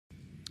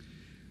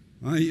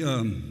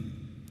I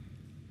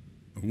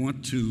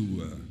want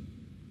to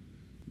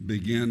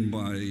begin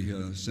by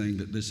saying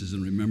that this is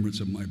in remembrance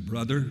of my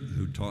brother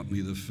who taught me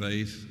the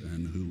faith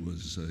and who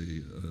was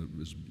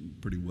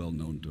pretty well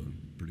known to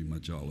pretty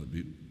much all of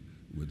you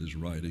with his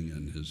writing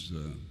and his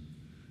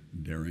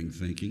daring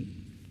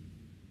thinking.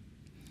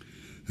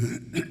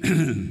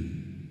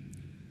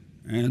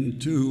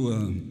 And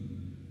to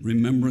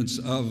remembrance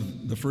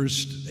of the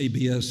first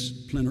ABS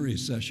plenary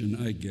session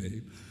I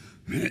gave.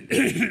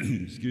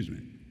 Excuse me.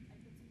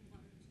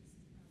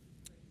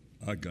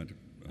 I got it.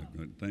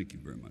 Thank you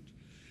very much.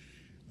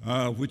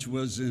 Which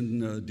was in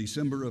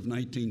December of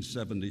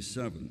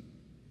 1977,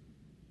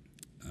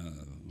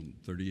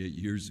 38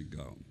 years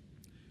ago.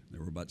 There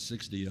were about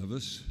 60 of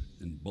us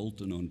in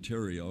Bolton,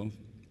 Ontario,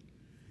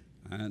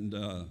 and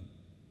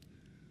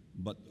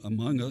but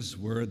among us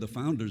were the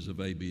founders of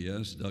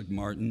ABS, Doug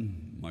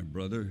Martin, my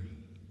brother,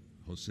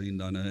 Hossein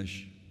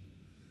Danesh,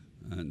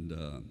 and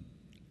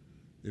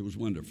it was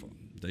wonderful.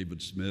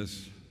 David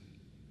Smith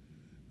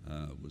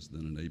was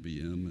then an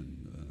ABM, and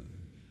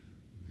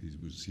he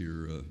was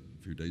here a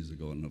few days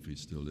ago. I don't know if he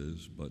still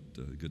is, but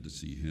good to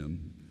see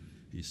him.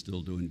 He's still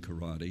doing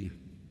karate.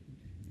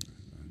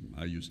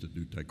 I used to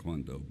do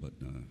taekwondo, but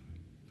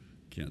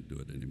can't do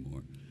it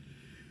anymore.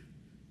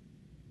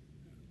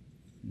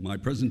 My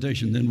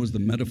presentation then was the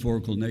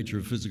metaphorical nature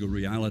of physical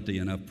reality,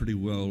 and I've pretty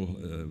well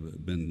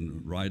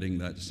been writing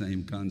that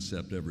same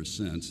concept ever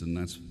since, and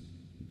that's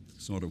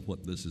sort of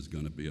what this is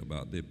going to be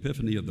about. The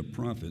Epiphany of the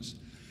Prophets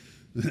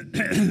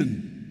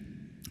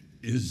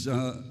is,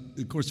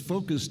 of course,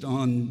 focused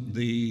on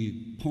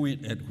the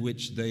point at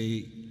which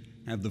they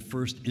have the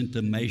first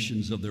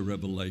intimations of their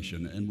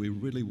revelation, and we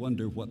really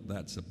wonder what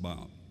that's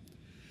about.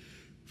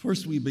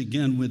 First, we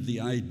begin with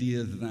the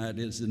idea that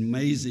it's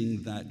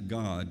amazing that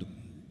God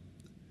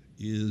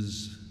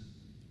is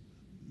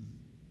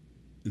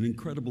an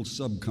incredible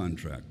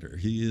subcontractor.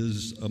 He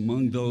is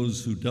among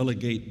those who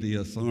delegate the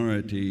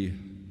authority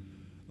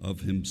of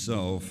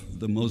himself,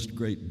 the most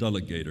great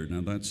delegator.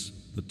 Now that's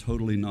the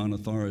totally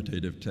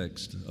non-authoritative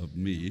text of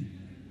me,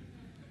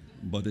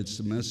 but it's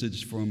a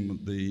message from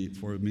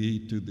me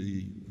to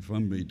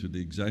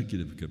the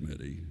executive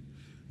committee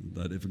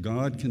that if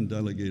God can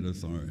delegate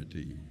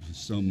authority,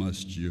 so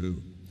must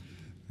you.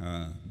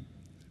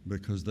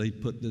 Because they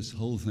put this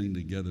whole thing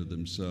together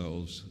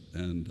themselves,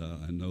 and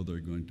I know they're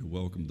going to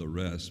welcome the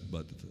rest,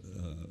 but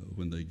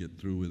when they get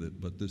through with it.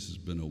 But this has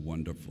been a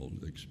wonderful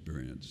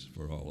experience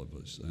for all of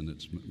us, and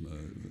it's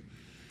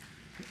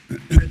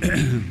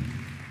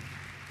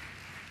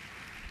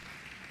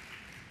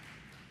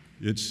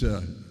it's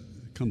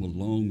come a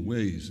long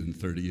ways in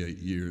 38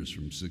 years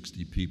from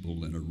 60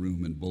 people in a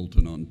room in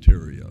Bolton,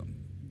 Ontario.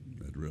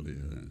 It really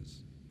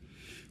has.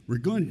 We're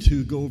going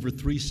to go over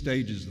 3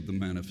 stages of the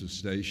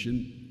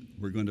manifestation.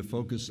 We're going to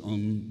focus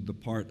on the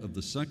part of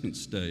the second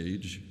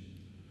stage,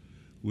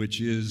 which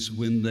is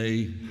when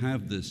they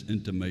have this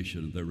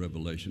intimation of their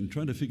revelation,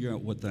 trying to figure out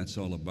what that's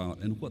all about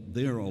and what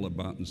they're all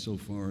about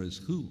insofar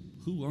as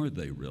who are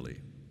they really?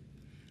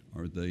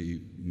 Are they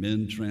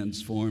men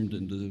transformed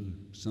into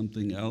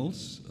something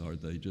else? Are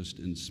they just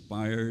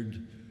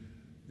inspired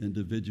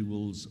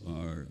individuals?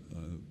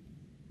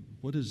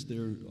 What is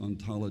their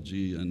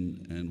ontology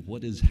and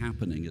what is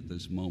happening at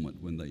this moment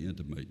when they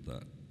intimate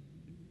that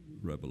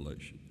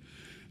revelation?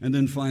 And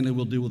then finally,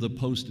 we'll deal with the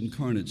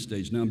post-incarnate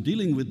stage. Now, I'm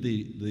dealing with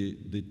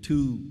the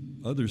 2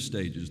 other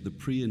stages, the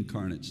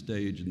pre-incarnate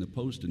stage and the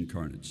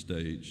post-incarnate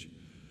stage,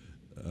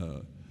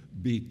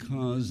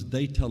 because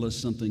they tell us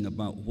something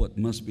about what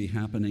must be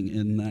happening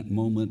in that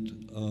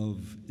moment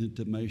of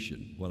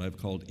intimation, what I've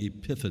called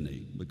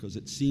epiphany, because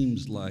it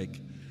seems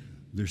like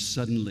they're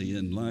suddenly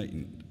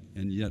enlightened.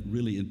 And yet,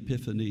 really,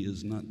 epiphany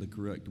is not the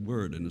correct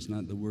word, and it's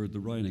not the word the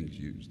writings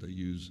use. They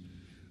use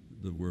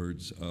the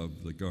words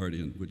of the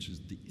guardian, which is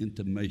the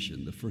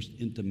intimation, the first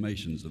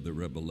intimations of the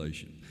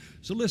revelation.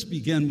 So let's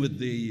begin with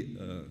the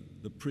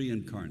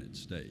pre-incarnate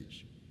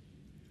stage,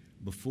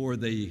 before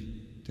they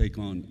take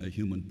on a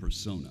human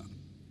persona.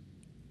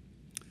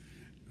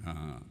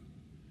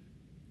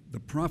 The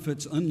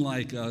prophets,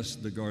 unlike us,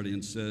 the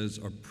guardian says,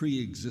 are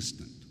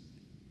pre-existent.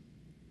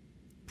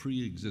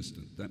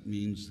 Pre-existent. That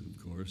means, of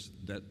course,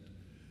 that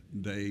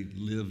they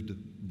lived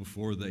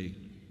before they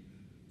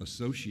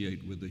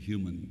associate with the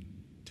human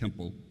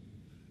temple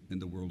in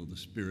the world of the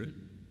spirit.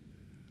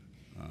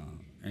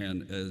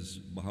 And as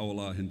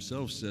Baha'u'lláh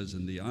himself says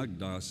in the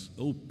Agdas,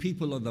 O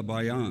people of the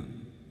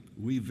Bayan,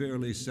 we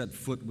verily set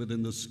foot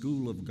within the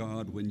school of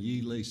God when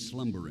ye lay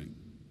slumbering,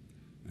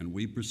 and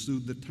we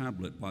pursued the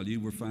tablet while ye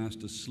were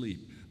fast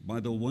asleep. By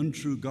the one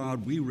true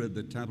God we read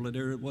the tablet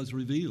ere it was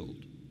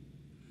revealed,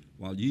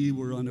 while ye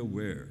were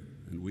unaware,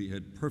 and we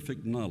had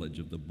perfect knowledge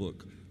of the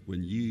book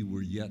when ye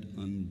were yet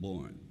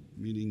unborn.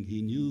 Meaning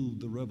he knew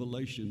the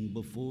revelation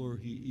before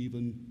he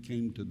even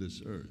came to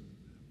this earth.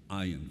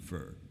 I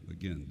infer.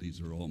 Again, these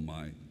are all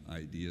my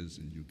ideas,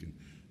 and you can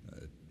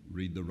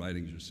read the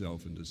writings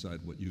yourself and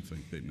decide what you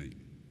think they mean.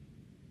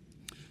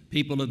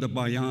 People of the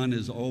Bayan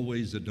is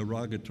always a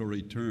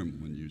derogatory term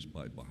when used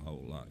by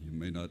Baha'u'lláh. You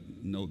may not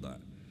know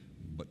that,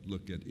 but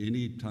look at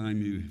any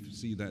time you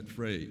see that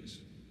phrase,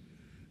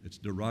 it's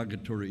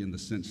derogatory in the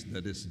sense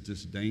that it's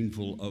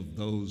disdainful of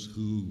those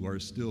who are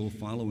still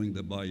following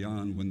the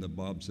Bayan, when the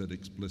Bab said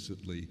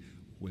explicitly,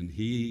 when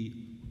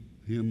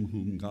him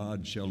whom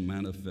God shall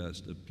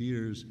manifest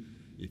appears,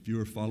 if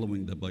you're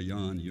following the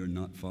Bayan, you're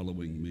not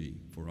following me,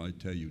 for I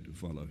tell you to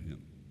follow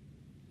him.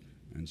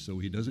 And so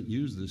he doesn't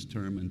use this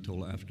term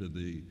until after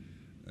the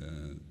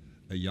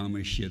Ayyam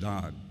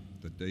Shidad,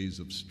 the days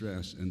of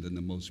stress, and then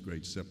the most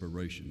great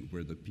separation,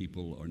 where the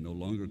people are no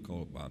longer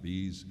called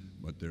Babis,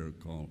 but they're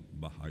called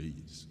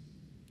Baha'is.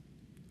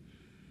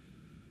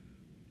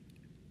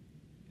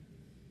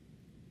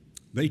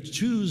 They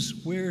choose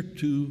where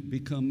to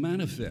become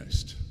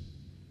manifest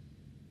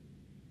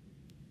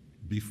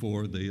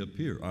before they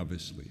appear,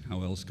 obviously.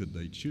 How else could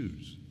they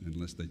choose,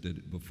 unless they did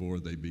it before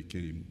they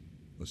became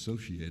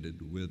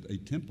associated with a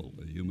temple,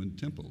 a human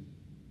temple?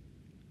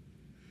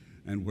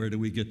 And where do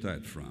we get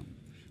that from?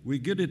 We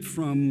get it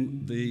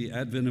from the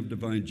Advent of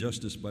Divine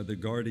Justice by the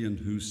Guardian,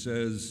 who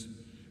says,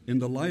 in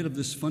the light of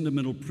this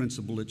fundamental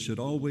principle, it should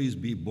always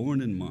be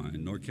borne in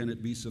mind, nor can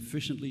it be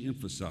sufficiently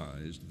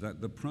emphasized,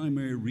 that the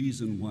primary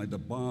reason why the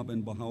Bab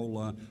and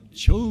Baha'u'lláh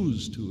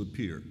chose to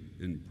appear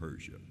in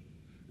Persia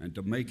and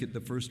to make it the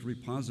first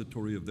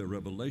repository of their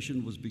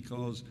revelation was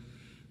because,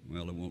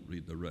 well, I won't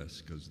read the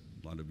rest because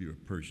a lot of you are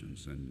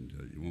Persians and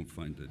you won't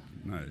find it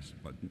nice,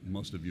 but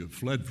most of you have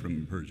fled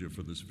from Persia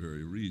for this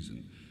very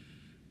reason,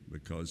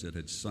 because it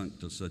had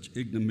sunk to such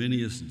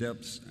ignominious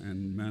depths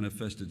and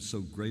manifested so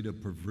great a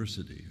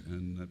perversity,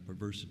 and that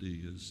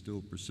perversity is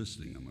still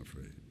persisting, I'm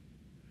afraid.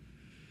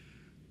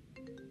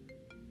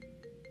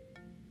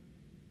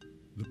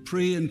 The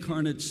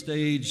pre-incarnate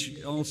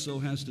stage also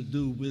has to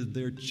do with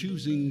their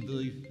choosing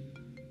the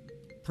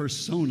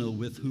persona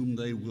with whom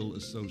they will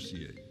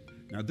associate.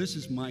 Now, this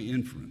is my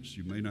inference.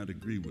 You may not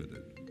agree with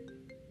it.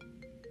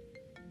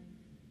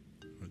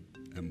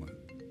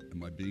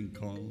 Am I being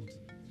called?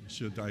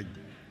 Should I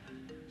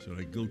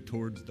go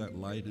towards that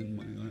light in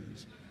my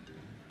eyes?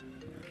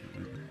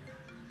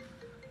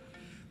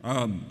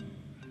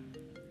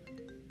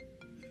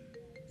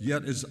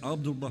 Yet, as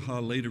Abdu'l-Baha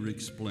later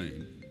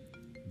explained,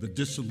 the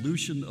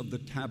dissolution of the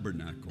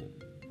tabernacle,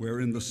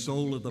 wherein the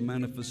soul of the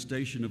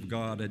manifestation of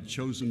God had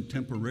chosen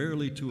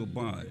temporarily to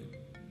abide,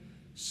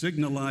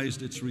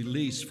 signalized its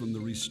release from the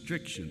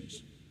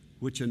restrictions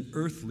which an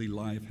earthly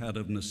life had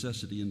of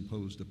necessity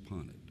imposed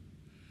upon it.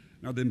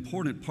 Now, the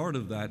important part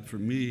of that for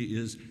me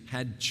is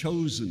had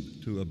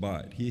chosen to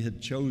abide. He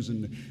had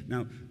chosen.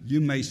 Now,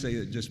 you may say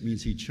it just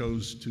means he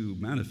chose to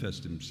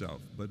manifest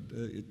himself, but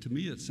to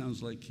me it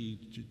sounds like he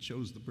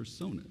chose the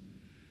persona,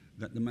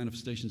 that the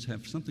manifestations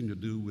have something to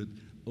do with,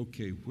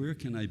 okay, where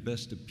can I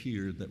best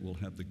appear that will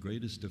have the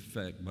greatest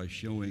effect by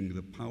showing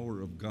the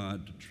power of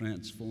God to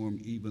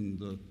transform even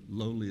the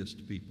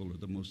lowliest people or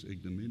the most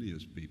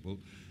ignominious people,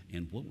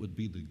 and what would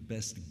be the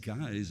best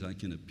guise I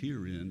can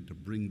appear in to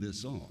bring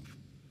this off?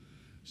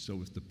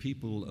 So if the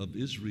people of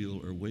Israel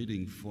are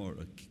waiting for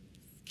a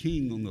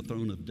king on the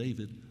throne of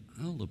David,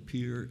 I'll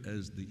appear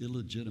as the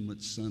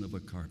illegitimate son of a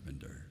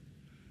carpenter.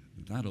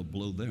 That'll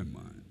blow their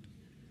mind.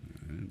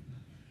 All right?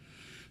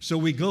 So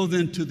we go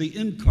then to the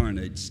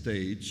incarnate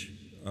stage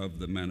of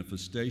the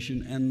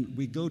manifestation, and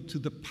we go to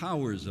the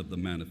powers of the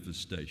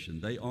manifestation.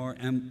 They are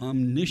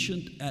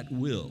omniscient at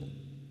will,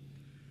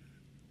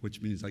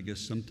 which means I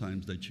guess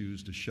sometimes they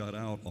choose to shut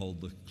out all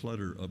the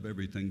clutter of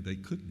everything they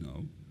could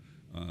know.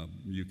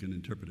 You can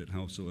interpret it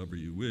howsoever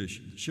you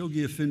wish.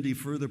 Shoghi Effendi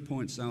further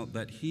points out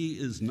that he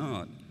is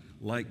not,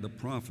 like the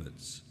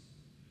prophets,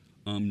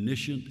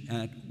 omniscient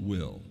at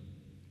will.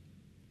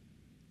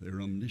 They're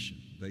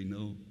omniscient. They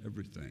know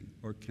everything,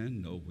 or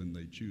can know when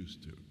they choose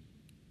to.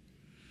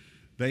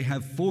 They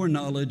have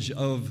foreknowledge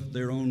of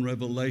their own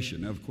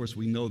revelation. Now, of course,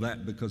 we know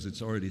that because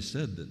it's already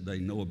said that they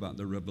know about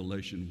the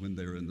revelation when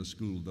they're in the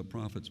school of the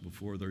prophets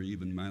before they're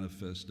even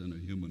manifest in a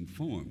human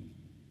form.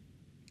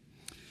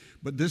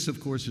 But this, of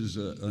course, is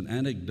an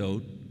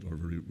anecdote, or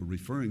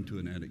referring to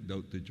an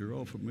anecdote that you're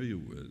all familiar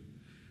with,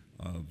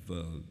 of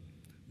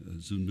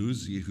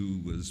Zunuzi, who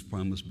was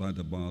promised by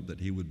the Bab that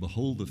he would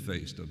behold the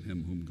face of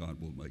him whom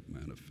God will make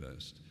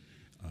manifest.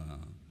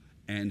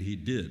 And he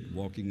did,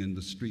 walking in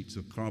the streets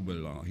of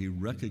Karbala. He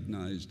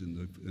recognized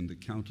in the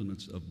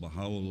countenance of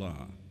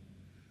Baha'u'lláh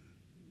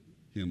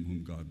him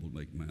whom God will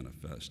make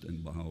manifest.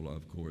 And Baha'u'lláh,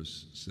 of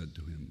course, said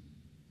to him,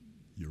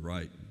 "You're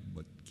right,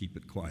 but keep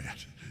it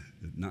quiet.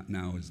 Not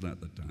now is not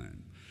the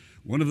time."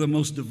 One of the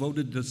most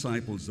devoted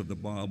disciples of the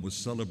Bab was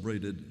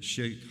celebrated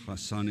Sheikh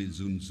Hassani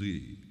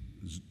Zunuzi.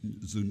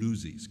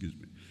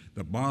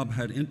 The Bab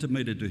had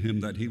intimated to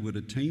him that he would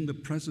attain the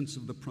presence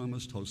of the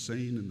promised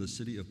Hussein in the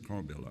city of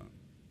Karbala,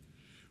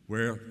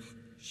 where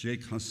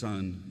Sheikh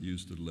Hassan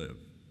used to live.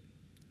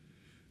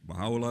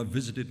 Baha'u'lláh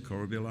visited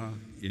Karbala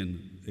in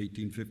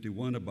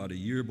 1851, about a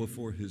year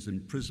before his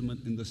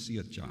imprisonment in the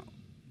Siyáh Chál.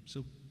 So,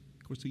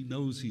 of course, he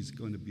knows he's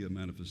going to be a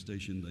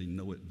manifestation. They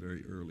know it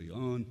very early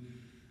on.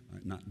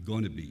 Not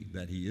going to be,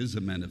 that he is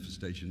a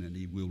manifestation and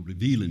he will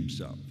reveal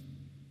himself.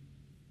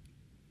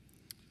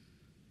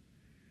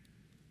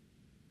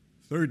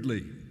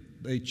 Thirdly,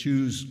 they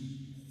choose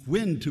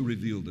when to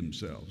reveal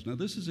themselves. Now,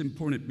 this is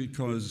important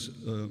because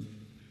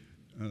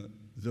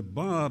the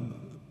Bab,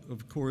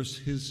 of course,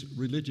 his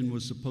religion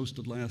was supposed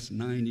to last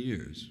 9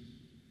 years.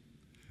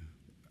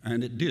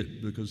 And it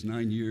did, because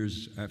 9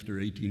 years after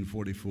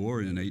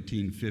 1844, in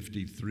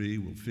 1853,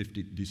 well,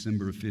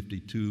 December of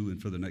 52,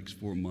 and for the next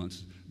 4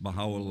 months,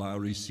 Bahá'u'lláh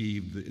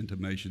received the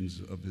intimations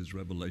of his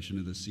revelation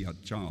in the Siyáh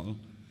Chál,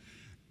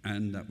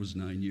 and that was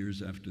 9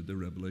 years after the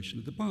revelation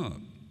of the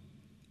Bab.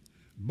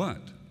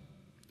 But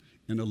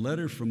in a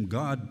letter from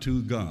God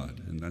to God,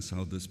 and that's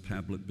how this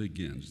tablet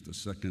begins, the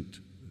second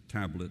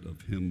tablet of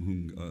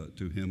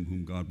to him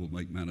whom God will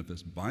make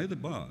manifest by the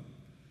Bab.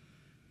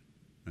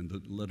 And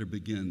the letter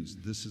begins,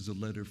 this is a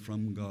letter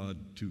from God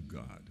to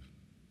God.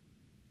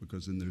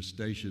 Because in their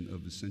station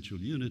of essential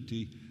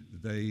unity,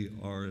 they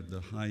are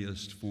the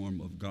highest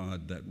form of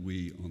God that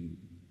we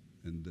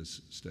in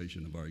this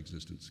station of our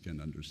existence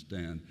can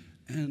understand.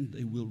 And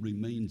they will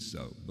remain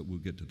so, but we'll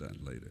get to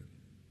that later.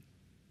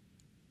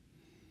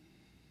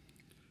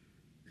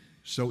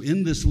 So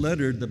in this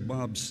letter, the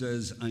Bab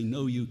says, I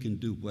know you can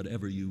do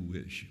whatever you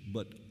wish,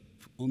 but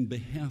on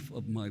behalf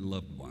of my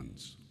loved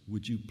ones,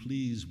 would you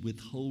please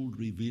withhold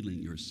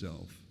revealing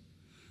yourself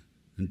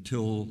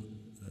until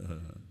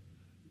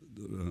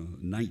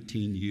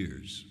 19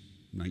 years.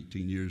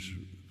 19 years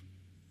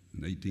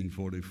in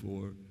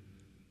 1844,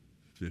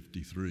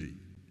 63,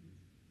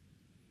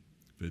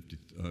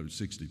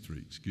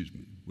 excuse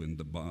me, when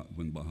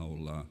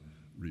Baha'u'lláh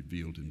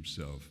revealed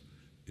himself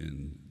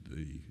in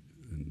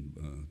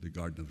the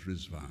Garden of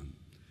Rizwan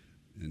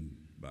in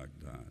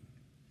Baghdad.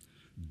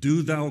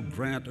 Do thou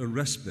grant a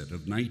respite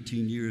of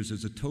 19 years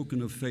as a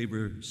token of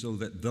favor, so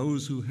that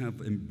those who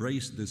have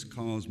embraced this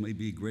cause may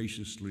be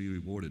graciously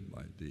rewarded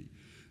by thee.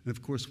 And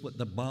of course, what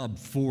the Bab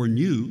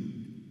foreknew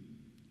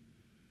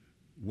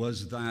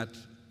was that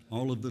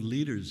all of the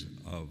leaders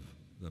of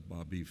the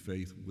Babi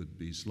faith would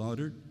be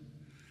slaughtered,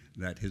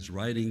 that his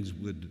writings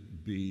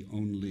would be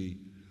only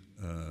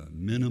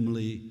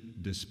minimally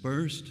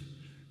dispersed,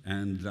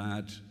 and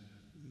that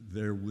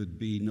there would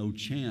be no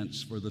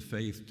chance for the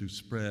faith to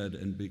spread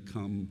and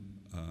become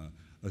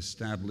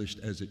established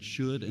as it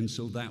should. And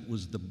so that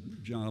was the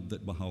job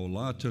that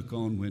Baha'u'lláh took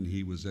on when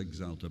he was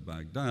exiled to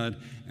Baghdad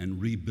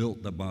and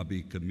rebuilt the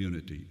Babi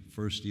community.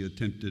 First he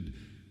attempted,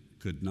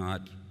 could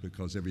not,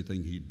 because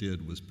everything he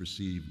did was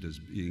perceived as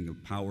being a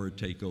power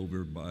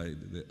takeover by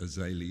the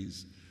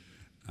Azalis,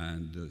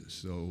 and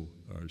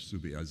or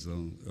Subi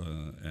Azal,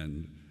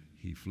 and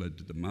he fled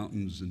to the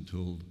mountains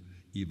until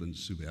even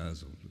Subi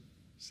Azal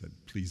said,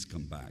 please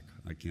come back,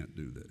 I can't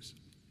do this.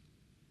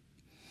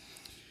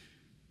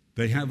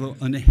 They have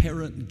an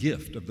inherent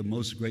gift of the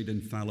most great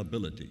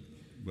infallibility.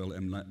 Well,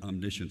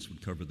 omniscience would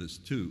cover this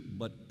too,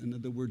 but in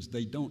other words,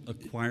 they don't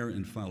acquire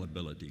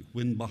infallibility.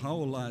 When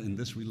Baha'u'lláh, and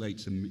this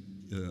relates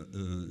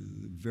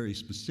very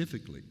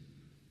specifically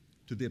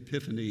to the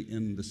Epiphany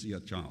in the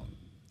Siyáh Chál,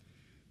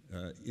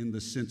 in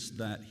the sense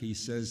that he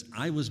says,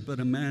 I was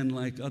but a man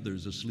like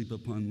others, asleep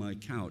upon my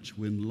couch,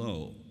 when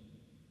lo,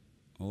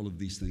 all of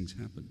these things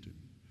happened to me.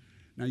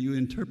 Now you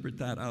interpret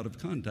that out of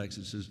context.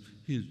 It says,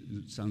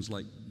 it sounds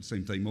like the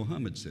same thing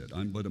Muhammad said,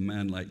 I'm but a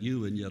man like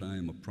you, and yet I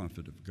am a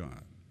prophet of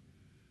God.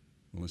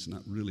 Well, that's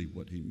not really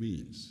what he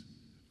means,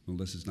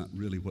 unless it's not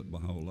really what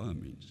Baha'u'lláh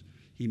means.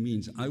 He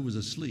means I was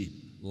asleep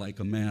like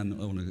a man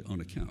on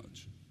a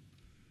couch.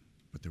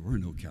 But there were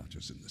no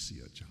couches in the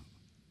Siyáh Chál.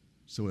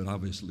 So it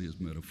obviously is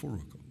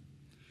metaphorical.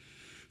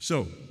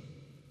 So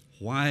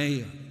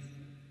why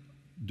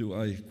do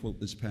I quote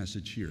this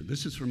passage here?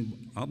 This is from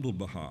Abdul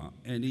Baha,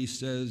 and he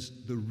says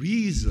the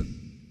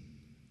reason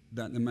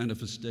that the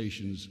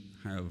manifestations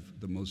have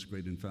the most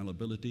great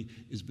infallibility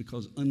is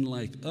because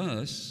unlike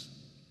us,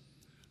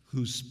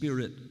 whose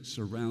spirit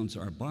surrounds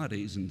our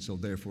bodies, and so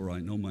therefore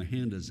I know my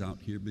hand is out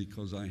here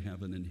because I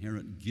have an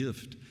inherent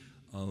gift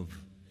of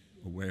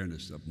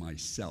awareness of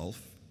myself.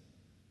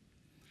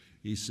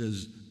 He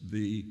says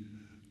the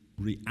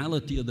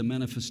reality of the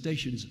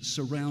manifestations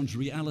surrounds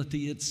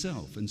reality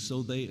itself, and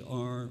so they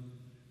are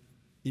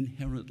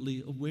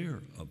inherently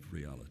aware of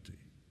reality.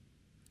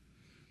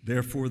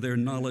 Therefore, their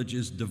knowledge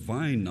is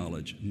divine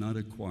knowledge, not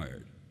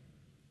acquired.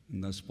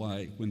 And that's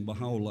why when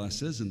Baha'u'lláh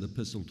says in the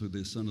Epistle to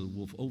the Son of the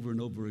Wolf over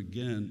and over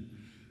again,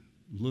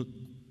 look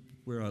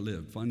where I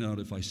live, find out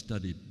if I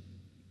studied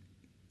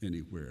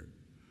anywhere,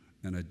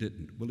 and I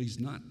didn't. Well, he's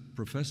not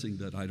professing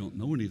that I don't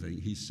know anything.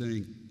 He's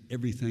saying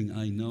everything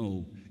I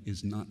know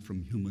is not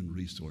from human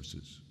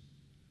resources.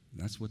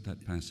 That's what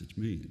that passage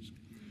means.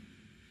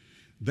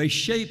 They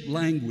shape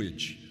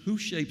language. Who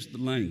shapes the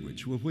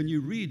language? Well, when you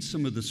read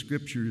some of the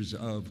scriptures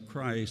of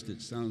Christ, it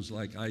sounds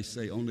like I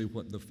say only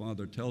what the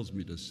Father tells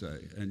me to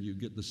say, and you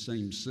get the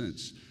same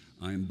sense.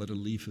 I am but a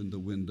leaf in the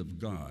wind of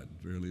God.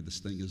 Verily, this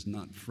thing is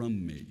not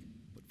from me,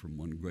 but from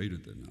one greater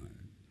than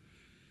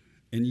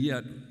I. And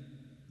yet,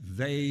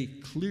 they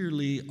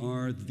clearly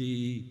are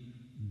the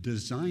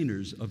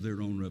designers of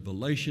their own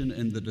revelation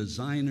and the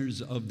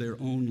designers of their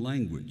own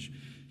language.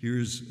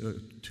 Here's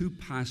two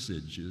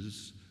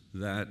passages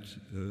that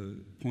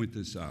point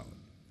this out.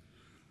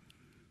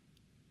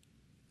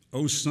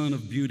 O Son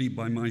of beauty,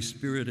 by my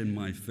spirit and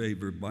my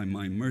favor, by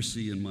my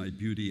mercy and my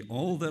beauty,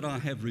 all that I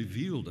have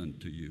revealed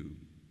unto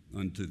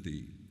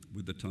thee,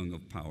 with the tongue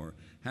of power,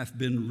 hath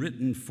been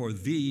written for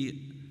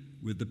thee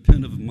with the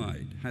pen of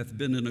might, hath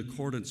been in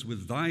accordance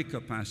with thy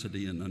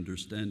capacity and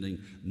understanding,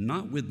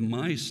 not with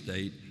my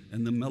state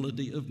and the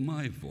melody of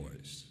my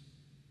voice.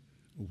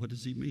 Well, what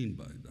does he mean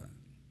by that?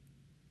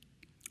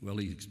 Well,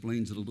 he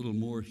explains it a little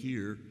more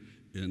here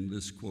in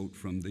this quote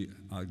from the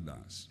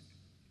Agdas.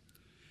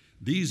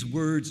 These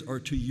words are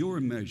to your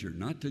measure,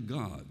 not to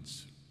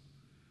God's.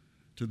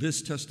 To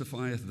this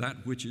testifieth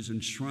that which is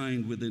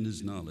enshrined within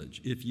his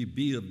knowledge, if ye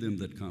be of them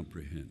that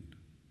comprehend.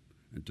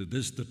 And to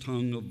this the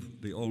tongue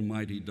of the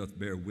Almighty doth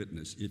bear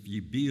witness, if ye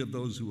be of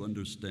those who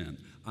understand.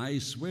 I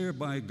swear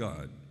by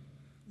God,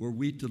 were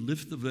we to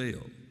lift the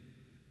veil,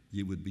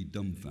 ye would be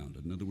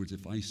dumbfounded. In other words,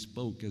 if I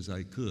spoke as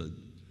I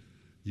could,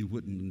 you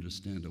wouldn't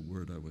understand a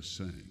word I was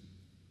saying.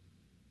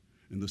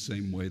 In the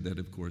same way that,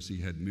 of course,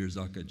 he had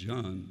Mirza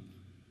Khan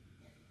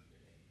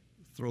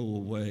throw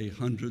away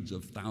hundreds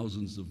of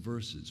thousands of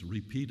verses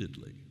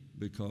repeatedly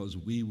because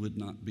we would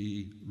not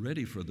be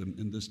ready for them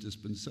in this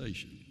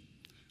dispensation.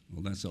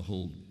 Well, that's a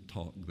whole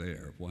talk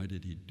there. Why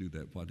did he do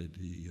that? Why did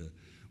he?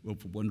 Well,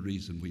 for one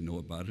reason we know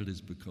about it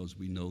is because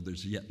we know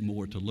there's yet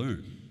more to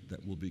learn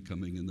that will be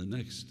coming in the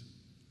next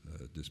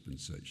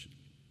dispensation.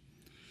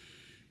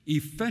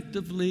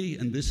 Effectively,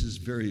 and this is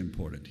very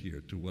important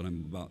here to what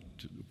I'm about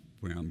to,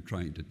 where I'm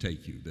trying to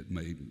take you, that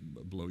may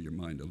blow your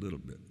mind a little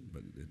bit,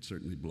 but it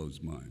certainly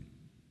blows mine.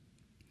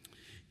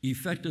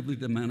 Effectively,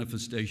 the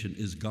manifestation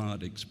is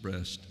God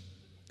expressed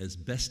as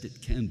best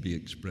it can be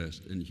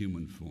expressed in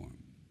human form.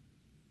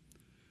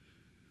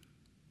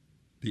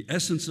 The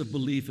essence of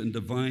belief in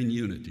divine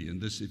unity,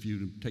 and this, if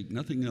you take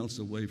nothing else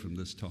away from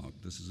this talk,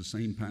 this is the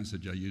same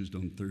passage I used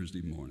on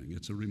Thursday morning.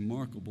 It's a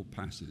remarkable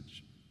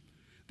passage.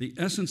 The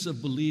essence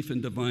of belief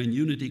in divine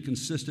unity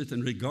consisteth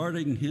in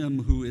regarding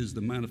him who is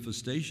the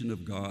manifestation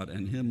of God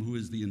and him who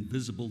is the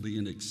invisible, the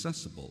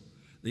inaccessible,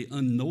 the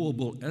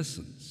unknowable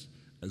essence,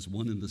 as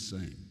one and the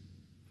same.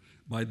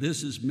 By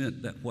this is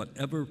meant that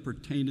whatever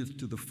pertaineth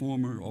to the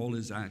former, all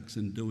his acts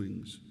and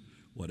doings,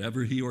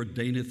 whatever he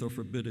ordaineth or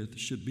forbiddeth,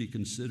 should be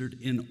considered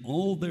in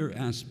all their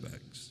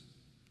aspects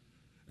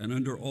and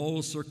under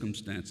all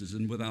circumstances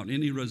and without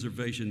any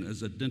reservation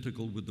as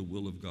identical with the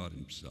will of God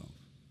himself.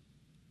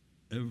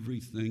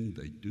 Everything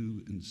they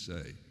do and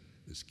say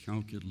is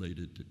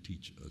calculated to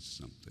teach us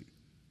something.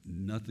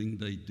 Nothing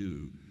they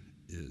do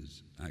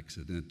is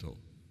accidental.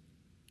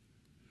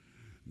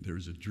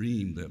 There's a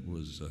dream that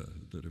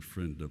that a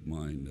friend of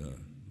mine,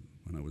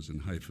 when I was in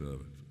Haifa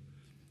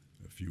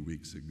a few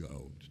weeks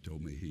ago,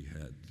 told me he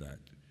had that.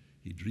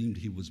 He dreamed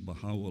he was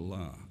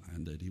Bahá'u'lláh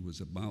and that he was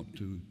about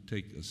to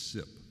take a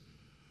sip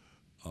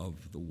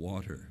of the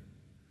water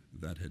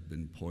that had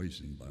been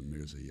poisoned by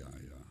Mirza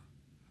Yahya.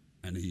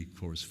 And he, of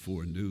course,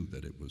 foreknew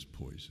that it was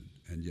poison,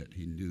 and yet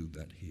he knew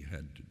that he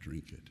had to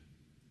drink it.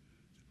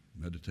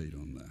 Meditate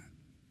on that.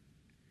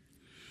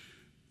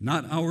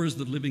 Not ours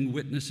the living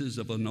witnesses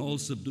of an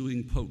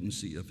all-subduing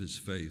potency of his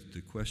faith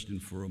to question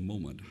for a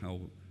moment,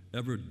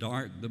 however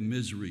dark the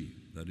misery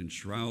that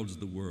enshrouds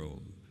the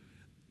world,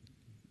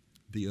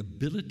 the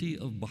ability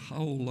of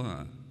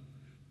Baha'u'lláh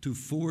to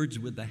forge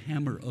with the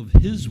hammer of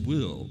his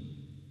will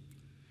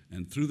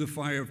and through the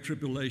fire of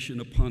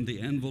tribulation upon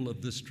the anvil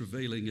of this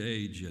travailing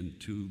age and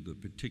to the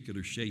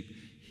particular shape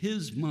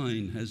his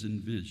mind has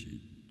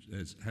envisioned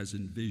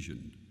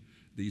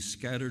these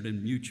scattered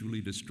and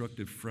mutually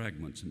destructive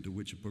fragments into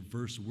which a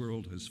perverse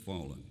world has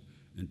fallen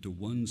into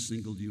one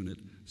single unit,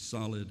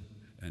 solid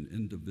and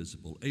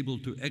indivisible, able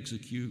to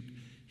execute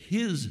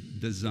his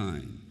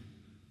design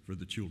for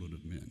the children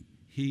of men.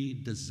 He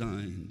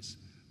designs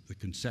the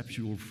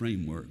conceptual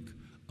framework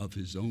of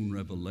his own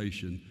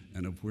revelation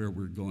and of where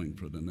we're going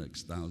for the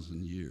next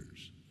 1,000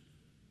 years.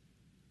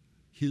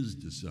 His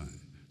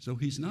design. So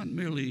he's not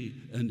merely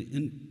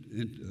an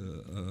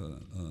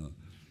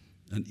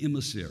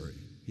emissary.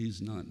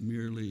 He's not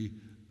merely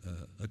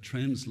a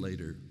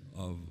translator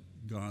of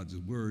God's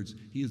words.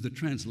 He is the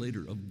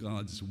translator of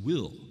God's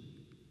will.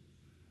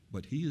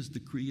 But he is the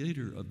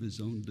creator of his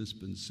own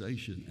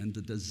dispensation and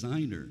the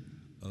designer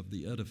of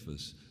the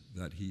edifice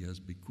that he has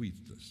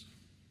bequeathed us.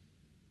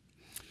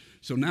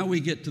 So now we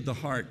get to the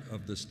heart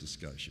of this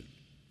discussion.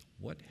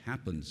 What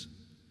happens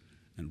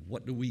and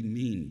what do we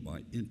mean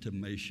by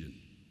intimation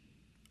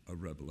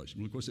of revelation?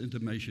 Well, of course,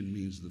 intimation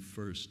means the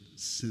first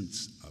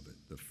sense of it,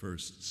 the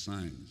first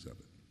signs of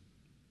it.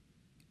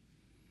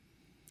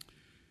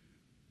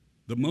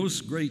 The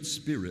most great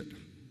spirit,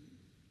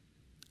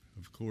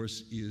 of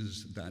course,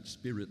 is that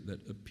spirit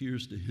that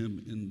appears to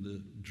him in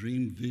the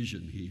dream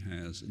vision he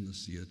has in the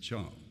Siyáh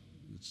Chál.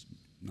 It's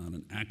not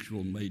an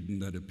actual maiden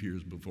that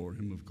appears before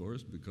him, of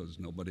course, because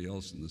nobody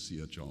else in the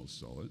Siyáh Chál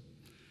saw it.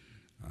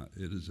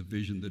 It is a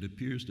vision that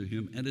appears to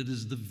him, and it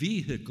is the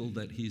vehicle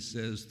that he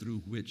says through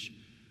which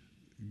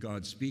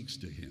God speaks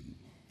to him.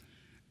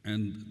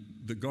 And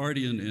the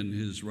Guardian in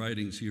his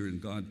writings here in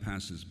God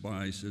Passes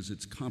By says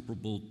it's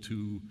comparable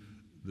to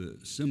the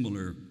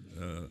similar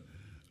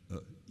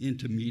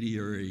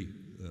intermediary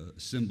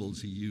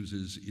symbols he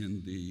uses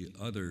in the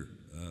other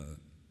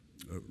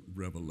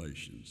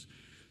revelations.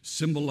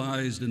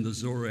 Symbolized in the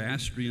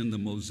Zoroastrian, the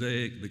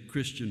Mosaic, the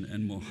Christian,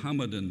 and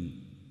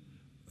Mohammedan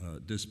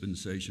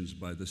dispensations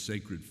by the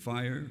sacred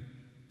fire,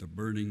 the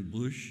burning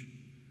bush,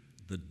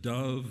 the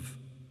dove,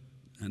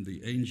 and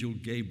the angel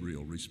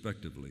Gabriel,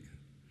 respectively,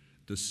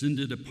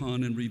 descended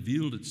upon and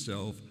revealed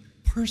itself,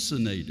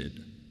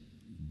 personated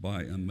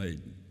by a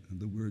maiden. In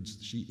other words,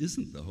 she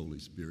isn't the Holy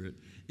Spirit,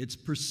 it's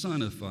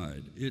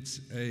personified. It's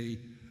a,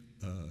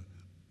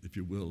 if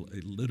you will,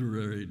 a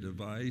literary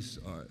device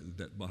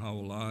that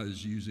Baha'u'lláh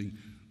is using.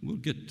 We'll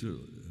get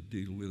to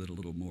deal with it a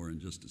little more in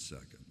just a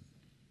second.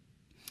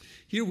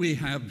 Here we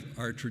have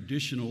our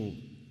traditional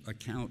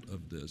account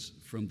of this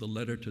from the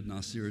letter to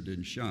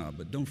Nasiruddin Shah,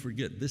 but don't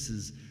forget, this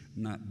is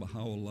not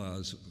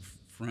Baha'u'llah's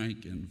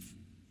frank and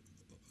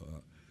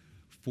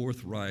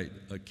forthright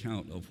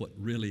account of what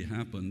really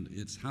happened.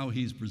 It's how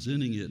he's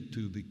presenting it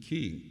to the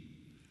king.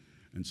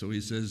 And so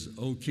he says,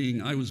 "O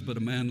king, I was but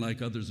a man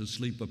like others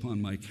asleep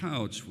upon my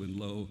couch when,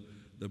 lo,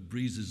 the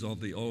breezes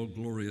of the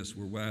all-glorious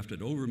were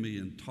wafted over me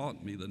and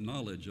taught me the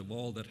knowledge of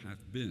all that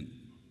hath been.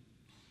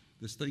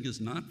 This thing is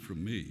not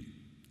from me,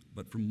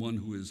 but from one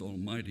who is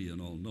almighty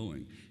and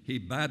all-knowing. He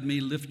bade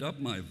me lift up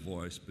my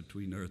voice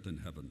between earth and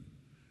heaven.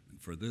 And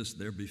for this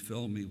there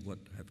befell me what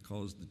hath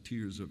caused the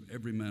tears of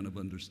every man of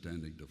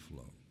understanding to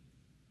flow.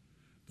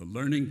 The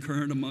learning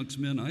current amongst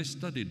men I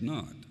studied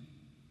not.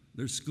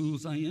 Their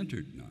schools I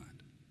entered not."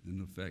 In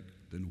effect,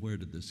 then where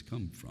did this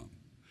come from?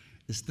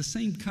 It's the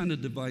same kind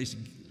of device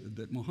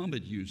that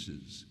Muhammad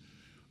uses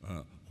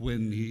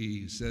when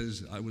he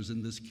says, "I was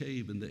in this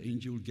cave and the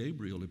angel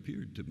Gabriel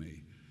appeared to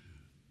me."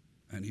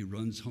 And he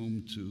runs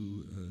home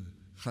to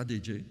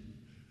Khadijah,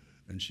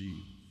 and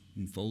she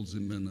enfolds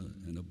him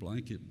in a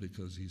blanket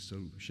because he's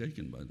so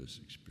shaken by this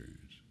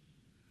experience.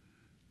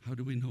 How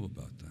do we know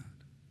about that?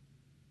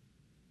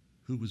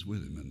 Who was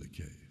with him in the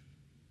cave?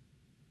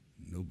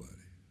 Nobody.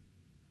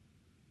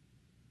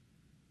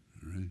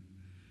 All right?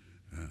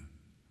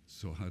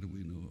 So how do we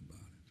know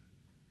about it?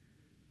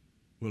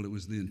 Well, it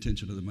was the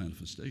intention of the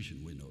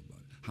manifestation we know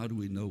about it. How do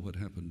we know what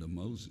happened to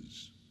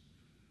Moses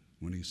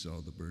when he saw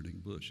the burning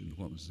bush? And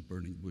what was the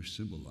burning bush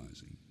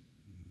symbolizing?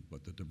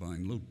 But the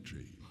divine oak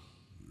tree,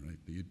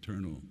 right? The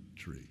eternal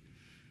tree.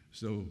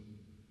 So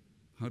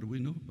how do we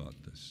know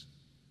about this?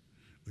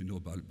 We know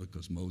about it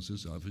because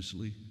Moses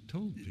obviously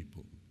told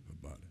people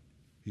about it.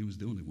 He was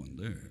the only one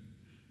there.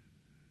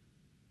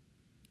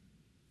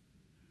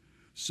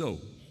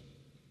 So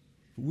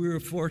we're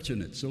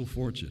fortunate, so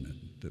fortunate,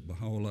 that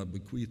Baha'u'lláh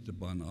bequeathed to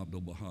Ban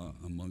Abdul Baha,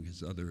 among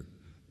his other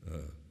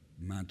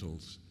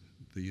mantles,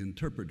 the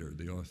interpreter,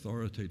 the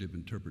authoritative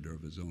interpreter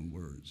of his own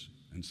words.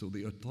 And so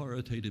the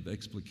authoritative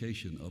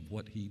explication of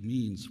what he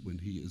means when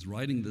he is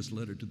writing this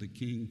letter to the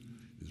king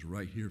is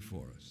right here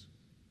for us.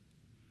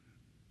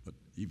 But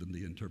even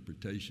the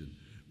interpretation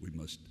we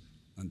must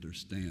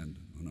understand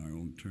on our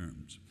own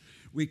terms.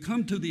 We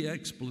come to the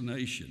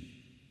explanation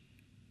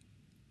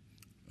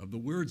of the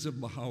words of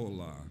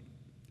Baha'u'lláh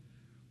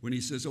when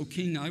he says, "O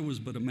king, I was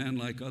but a man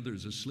like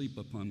others, asleep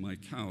upon my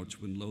couch,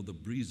 when lo, the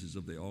breezes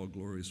of the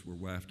all-glorious were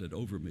wafted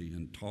over me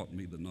and taught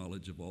me the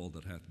knowledge of all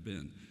that hath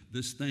been.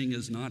 This thing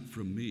is not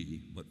from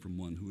me, but from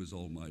one who is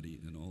almighty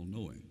and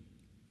all-knowing."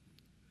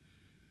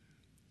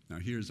 Now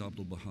here's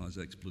Abdul Baha's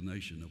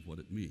explanation of what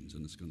it means,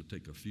 and it's going to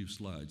take a few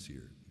slides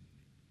here.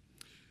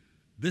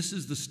 This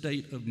is the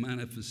state of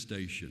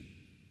manifestation.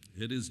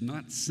 It is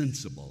not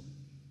sensible.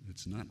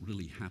 It's not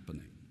really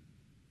happening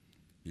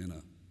in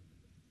a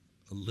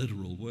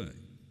literal way.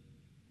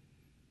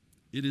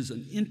 It is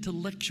an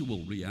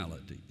intellectual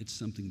reality. It's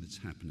something that's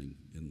happening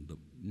in the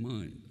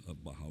mind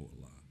of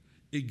Baha'u'lláh,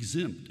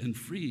 exempt and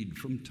freed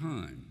from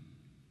time,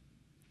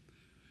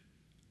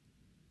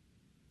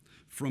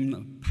 from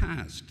the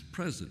past,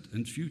 present,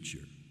 and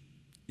future.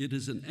 It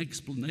is an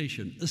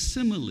explanation, a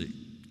simile,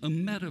 a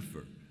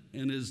metaphor,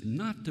 and is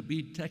not to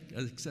be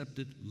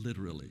accepted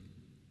literally.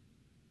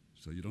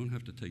 So you don't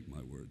have to take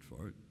my word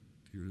for it.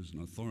 Here is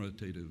an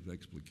authoritative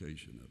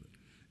explication of it.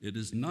 It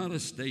is not a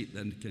state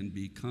that can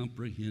be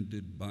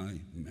comprehended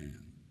by man.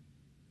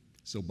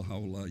 So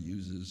Baha'u'lláh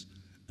uses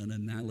an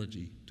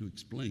analogy to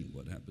explain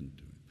what happened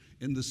to him.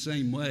 In the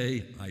same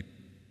way, I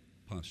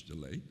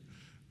postulate,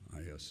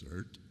 I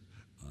assert,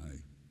 I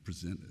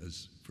present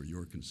as for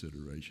your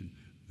consideration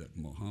that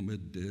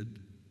Muhammad did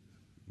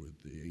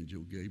with the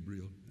angel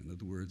Gabriel. In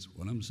other words,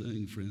 what I'm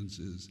saying, friends,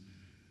 is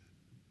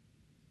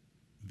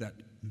that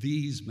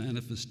these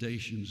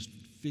manifestations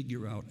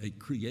figure out a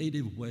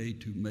creative way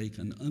to make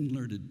an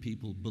unlearned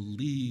people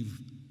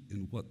believe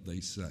in what they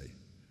say.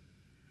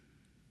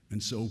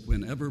 And so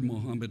whenever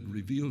Muhammad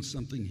revealed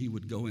something, he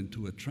would go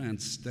into a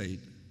trance state,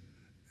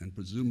 and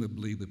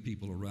presumably the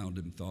people around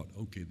him thought,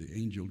 okay, the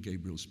angel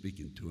Gabriel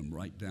speaking to him,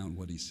 write down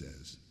what he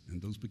says. And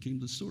those became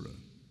the surah.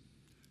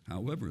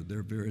 However, there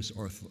are various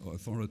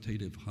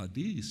authoritative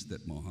hadiths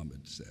that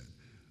Muhammad said.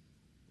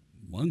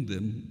 Among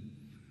them,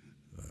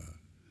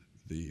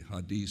 the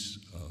hadith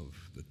of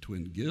the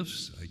twin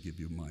gifts, I give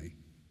you my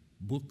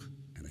book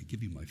and I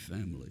give you my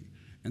family.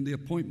 And the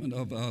appointment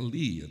of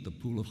Ali at the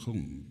Pool of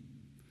Khum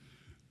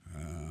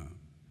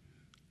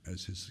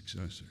as his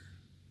successor.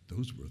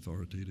 Those were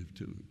authoritative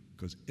too,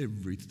 because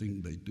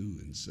everything they do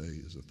and say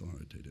is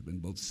authoritative.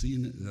 And both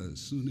Sunni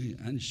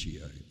and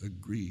Shia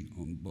agree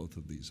on both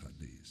of these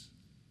hadiths.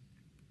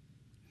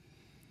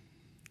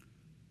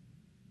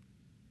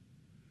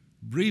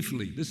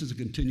 Briefly, this is a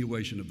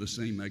continuation of the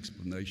same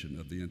explanation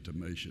of the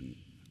intimation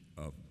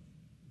of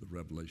the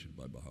revelation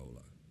by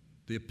Baha'u'lláh,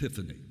 the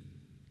Epiphany.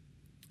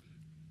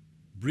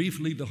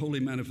 Briefly, the holy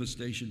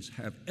manifestations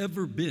have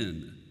ever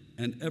been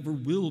and ever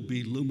will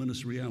be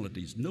luminous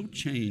realities. No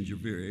change or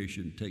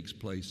variation takes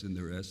place in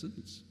their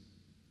essence.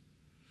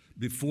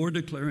 Before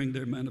declaring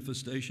their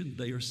manifestation,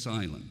 they are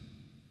silent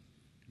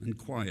and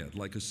quiet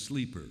like a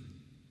sleeper.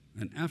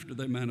 And after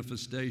their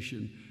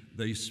manifestation,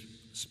 they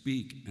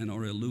speak and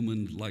are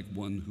illumined like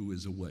one who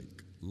is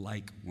awake,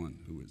 like one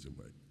who is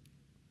awake.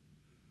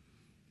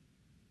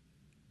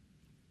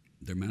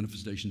 Their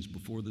manifestations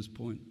before this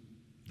point,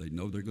 they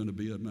know they're going to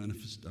be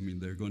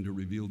they're going to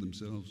reveal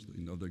themselves.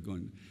 They know they're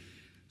going to.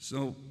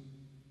 So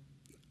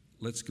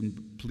let's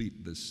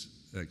complete this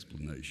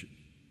explanation.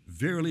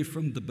 Verily,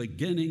 from the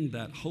beginning,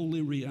 that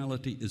holy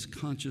reality is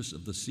conscious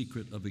of the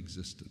secret of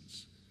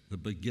existence, the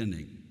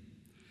beginning.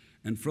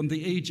 And from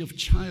the age of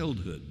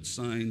childhood,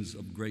 signs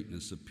of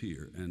greatness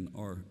appear and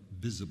are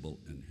visible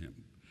in him.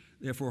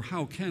 Therefore,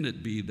 how can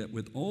it be that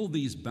with all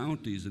these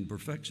bounties and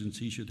perfections,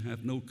 he should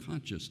have no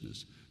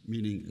consciousness,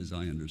 meaning, as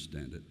I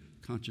understand it,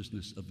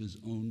 consciousness of his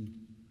own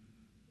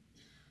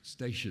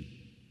station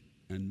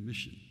and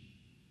mission?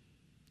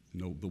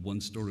 You know, the one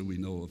story we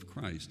know of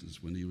Christ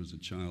is when he was a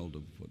child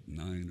of,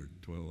 9 or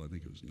 12, I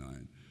think it was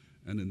 9,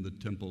 and in the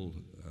temple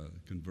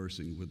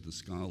conversing with the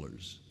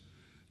scholars,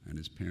 and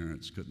his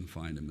parents couldn't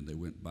find him, and they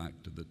went back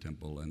to the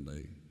temple, and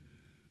they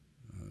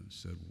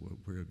said, well,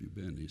 where have you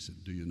been? He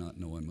said, do you not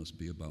know I must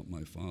be about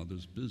my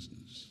Father's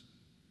business?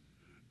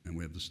 And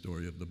we have the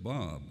story of the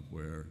Bab,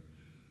 where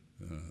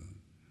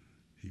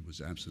he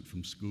was absent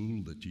from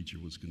school. The teacher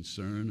was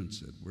concerned and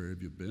said, where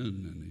have you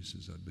been? And he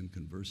says, I've been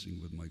conversing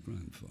with my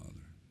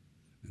grandfather.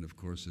 And of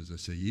course, as a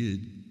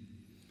Sayyid,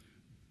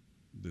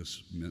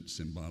 this meant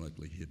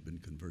symbolically he had been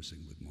conversing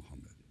with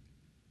Muhammad.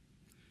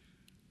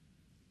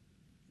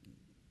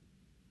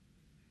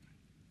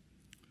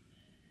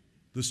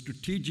 The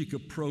strategic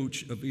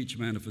approach of each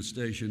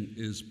manifestation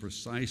is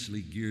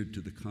precisely geared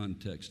to the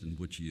context in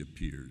which he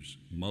appears.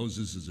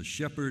 Moses is a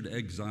shepherd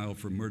exiled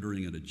for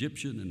murdering an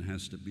Egyptian and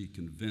has to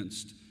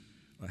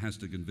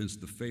convince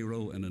the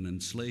Pharaoh and an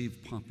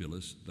enslaved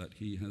populace that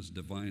he has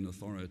divine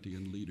authority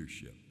and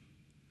leadership.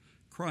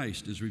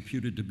 Christ is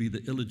reputed to be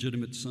the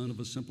illegitimate son of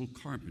a simple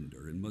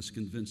carpenter and must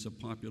convince a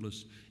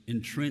populace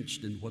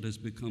entrenched in what has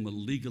become a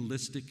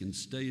legalistic and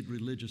staid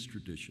religious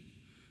tradition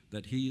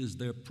that he is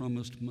their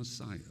promised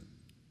Messiah.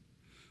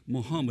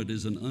 Muhammad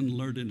is an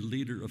unlearned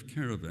leader of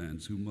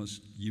caravans who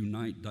must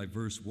unite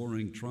diverse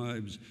warring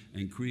tribes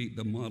and create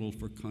the model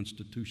for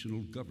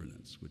constitutional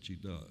governance, which he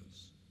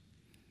does.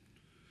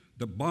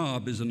 The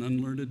Bab is an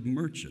unlearned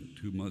merchant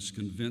who must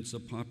convince a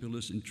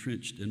populace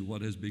entrenched in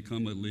what has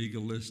become a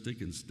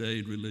legalistic and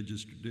staid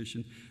religious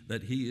tradition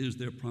that he is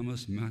their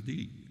promised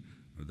Mahdi,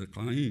 or the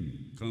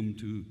Qaim, come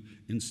to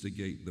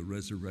instigate the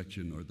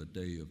resurrection or the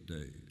day of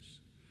days.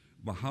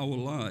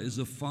 Baha'u'lláh is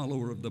a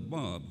follower of the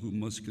Bab who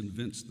must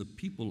convince the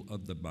people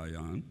of the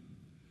Bayan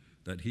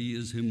that he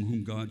is him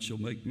whom God shall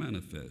make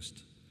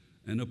manifest,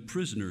 and a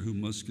prisoner who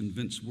must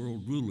convince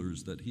world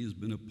rulers that he has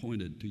been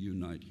appointed to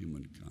unite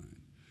humankind.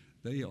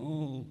 They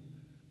all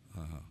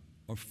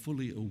are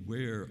fully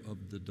aware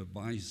of the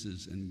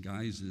devices and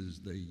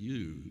guises they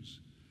use,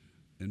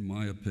 in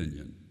my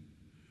opinion.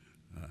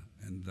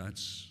 And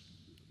that's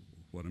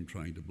what I'm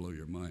trying to blow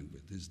your mind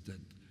with, is that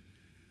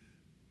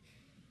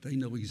they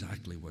know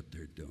exactly what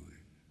they're doing.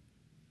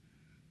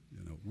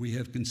 You know, we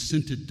have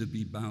consented to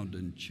be bound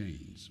in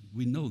chains.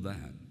 We know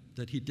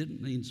that he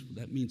didn't mean,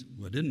 that means,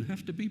 well, didn't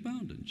have to be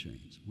bound in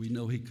chains. We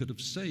know he could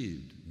have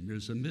saved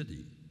Mirza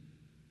Mehdi,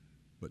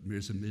 but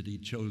Mirza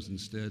Mehdi chose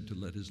instead to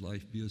let his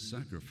life be a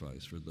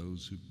sacrifice for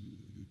those who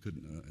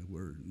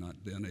were not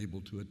then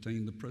able to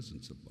attain the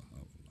presence of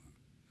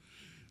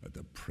Baha'u'lláh.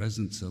 The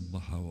presence of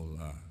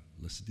Baha'u'lláh,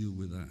 let's deal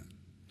with that.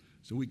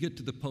 So we get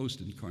to the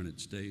post-incarnate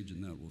stage,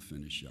 and that will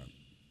finish up.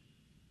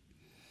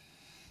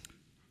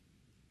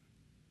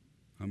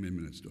 How many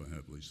minutes do I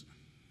have, Lisa?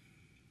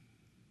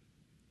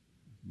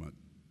 About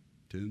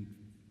 10?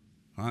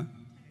 Huh?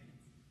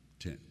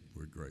 10.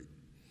 We're great.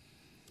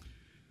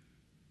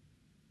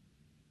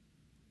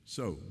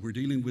 So we're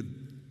dealing with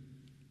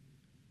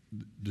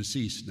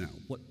deceased now.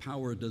 What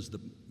power does the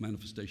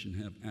manifestation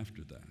have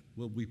after that?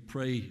 Well, we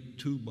pray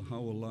to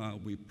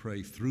Baha'u'lláh. We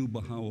pray through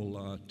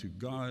Baha'u'lláh to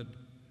God.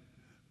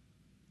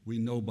 We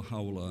know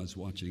Baha'u'lláh is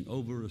watching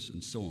over us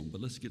and so on,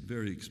 but let's get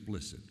very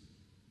explicit.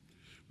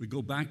 We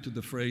go back to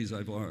the phrase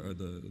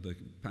the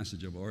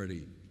passage I've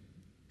already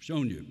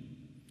shown you.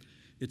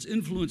 Its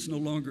influence no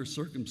longer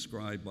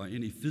circumscribed by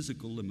any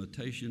physical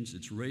limitations,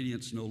 its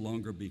radiance no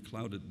longer be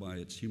clouded by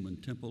its human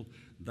temple.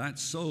 That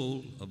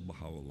soul of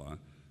Baha'u'lláh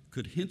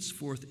could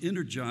henceforth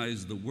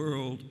energize the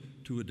world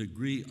to a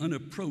degree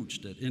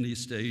unapproached at any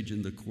stage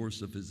in the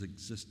course of his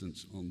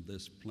existence on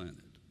this planet.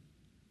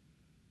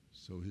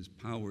 So his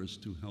power is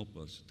to help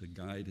us to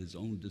guide his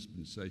own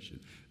dispensation.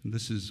 And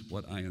this is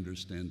what I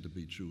understand to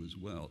be true as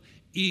well.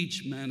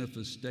 Each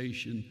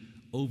manifestation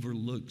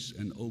overlooks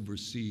and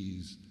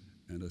oversees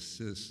and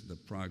assists the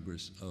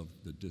progress of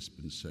the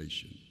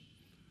dispensation,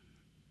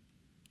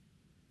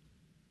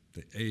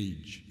 the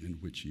age in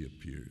which he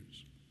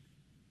appears.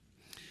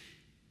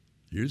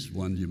 Here's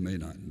one you may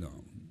not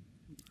know,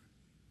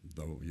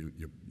 though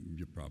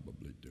you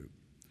probably do.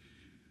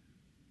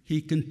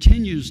 He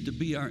continues to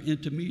be our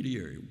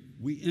intermediary.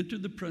 We enter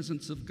the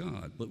presence of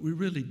God, but we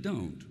really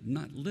don't,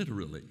 not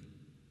literally,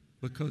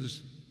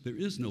 because there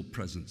is no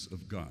presence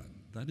of God.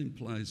 That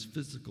implies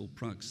physical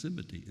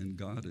proximity, and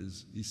God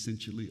is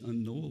essentially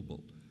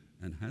unknowable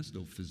and has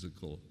no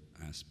physical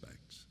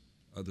aspects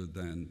other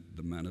than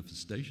the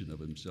manifestation of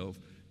himself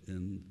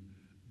in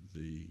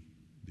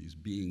these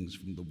beings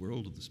from the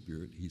world of the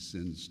Spirit he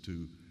sends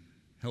to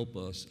help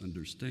us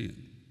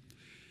understand.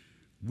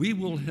 We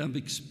will have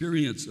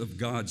experience of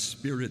God's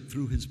Spirit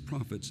through his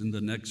prophets in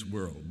the next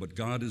world, but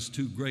God is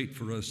too great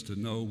for us to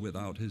know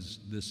without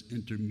this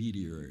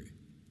intermediary.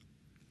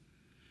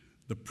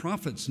 The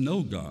prophets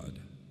know God,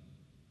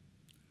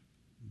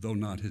 though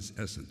not his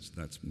essence.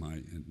 That's my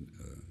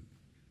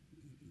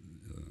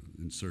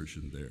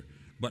insertion there.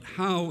 But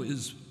how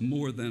is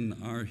more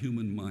than our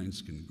human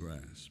minds can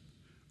grasp.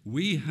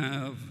 We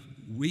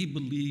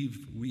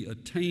believe we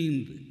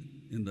attained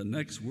in the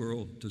next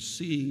world to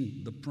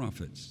seeing the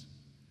prophets,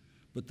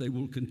 but they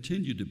will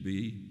continue to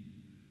be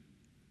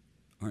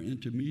our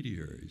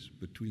intermediaries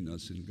between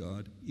us and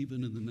God,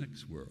 even in the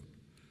next world.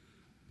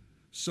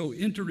 So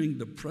entering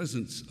the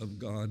presence of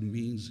God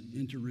means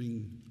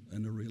entering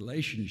in a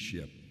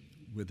relationship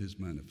with his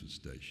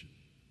manifestation.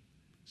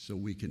 So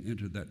we can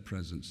enter that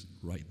presence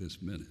right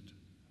this minute.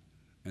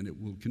 And it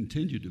will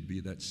continue to be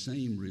that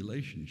same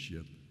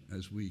relationship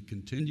as we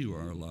continue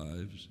our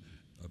lives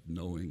of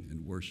knowing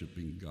and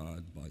worshiping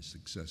God by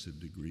successive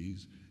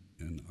degrees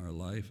in our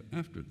life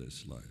after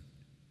this life.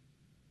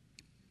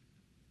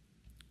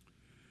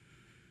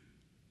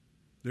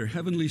 Their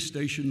heavenly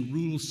station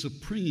rules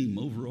supreme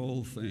over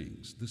all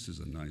things. This is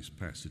a nice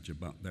passage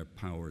about their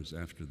powers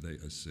after they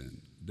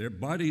ascend. Their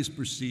bodies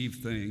perceive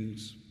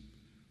things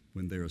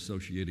when they're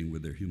associating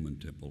with their human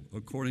temple,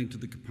 according to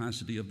the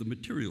capacity of the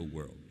material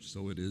world.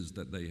 So it is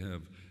that they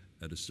have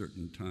at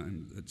certain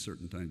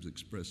times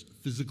expressed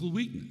physical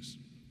weakness.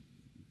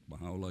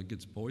 Bahá'u'lláh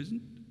gets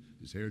poisoned,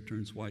 his hair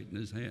turns white, and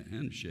his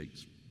hand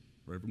shakes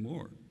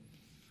forevermore.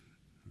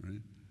 All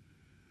right?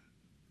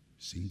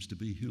 Seems to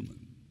be human.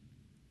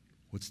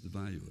 What's the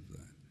value of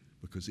that?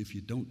 Because if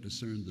you don't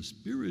discern the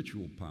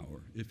spiritual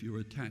power, if you're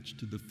attached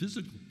to the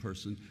physical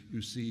person,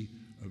 you see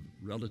a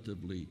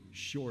relatively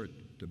short,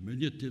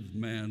 diminutive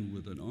man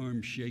with an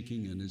arm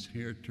shaking and his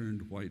hair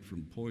turned white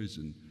from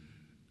poison,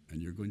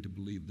 and you're going to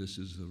believe this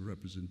is a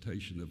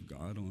representation of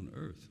God on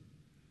earth.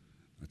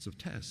 That's a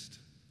test.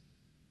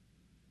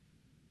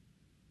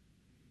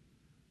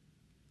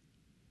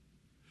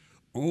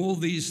 All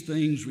these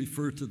things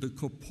refer to the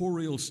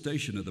corporeal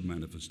station of the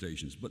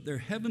manifestations, but their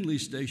heavenly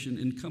station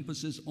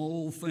encompasses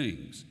all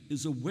things,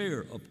 is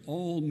aware of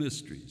all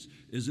mysteries,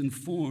 is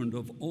informed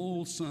of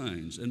all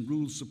signs, and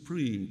rules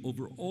supreme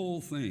over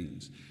all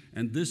things.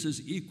 And this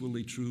is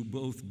equally true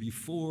both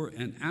before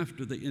and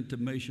after the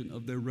intimation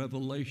of their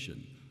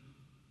revelation.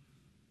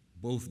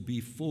 Both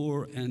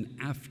before and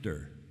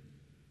after.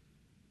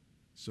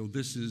 So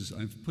this is,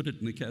 I've put it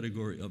in the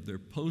category of their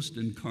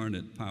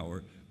post-incarnate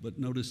power, but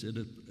notice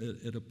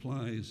it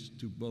applies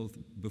to both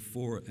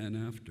before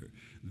and after.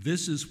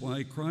 This is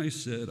why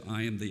Christ said,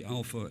 I am the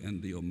Alpha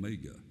and the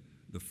Omega,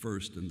 the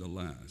first and the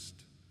last.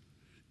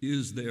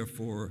 Is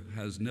therefore,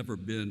 has never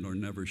been or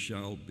never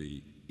shall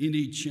be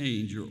any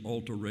change or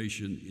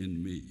alteration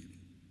in me.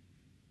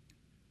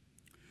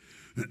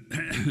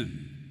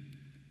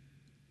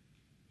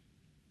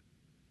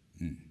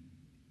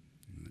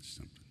 That's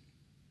something.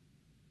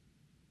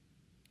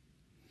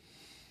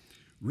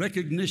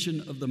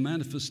 Recognition of the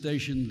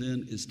manifestation,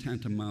 then, is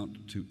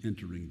tantamount to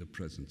entering the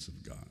presence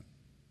of God.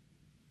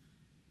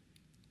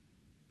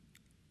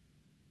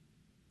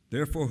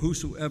 Therefore,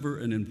 whosoever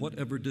and in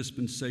whatever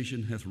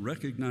dispensation hath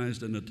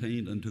recognized and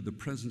attained unto the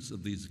presence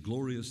of these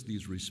glorious,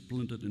 these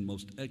resplendent and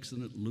most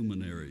excellent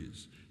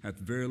luminaries, hath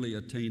verily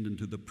attained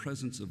unto the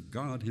presence of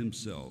God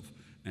himself,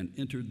 and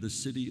entered the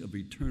city of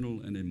eternal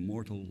and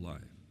immortal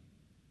life.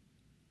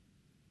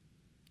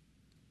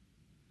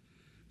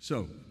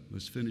 So,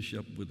 let's finish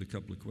up with a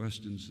couple of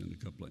questions and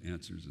a couple of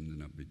answers, and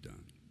then I'll be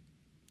done.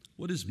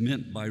 What is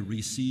meant by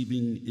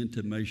receiving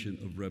intimation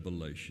of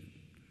revelation?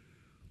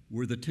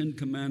 Were the 10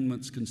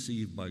 Commandments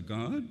conceived by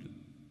God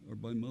or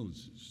by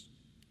Moses?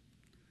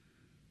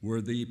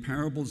 Were the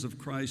parables of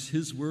Christ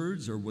his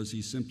words, or was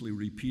he simply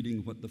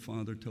repeating what the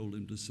Father told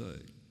him to say?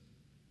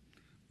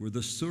 Were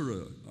the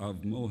surah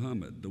of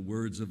Muhammad the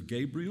words of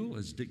Gabriel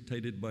as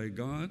dictated by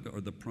God,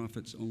 or the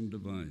prophet's own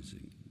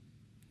devising?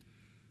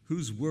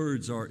 whose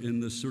words are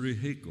in the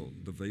Siyáh Chál,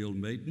 the Veiled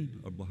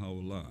Maiden of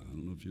Bahá'u'lláh. I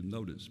don't know if you've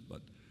noticed,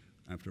 but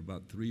after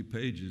about 3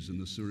 pages in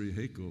the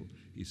Siyáh Chál,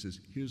 he says,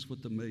 here's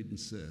what the maiden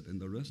said. And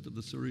the rest of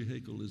the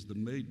Siyáh Chál is the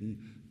maiden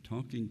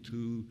talking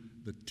to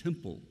the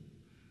temple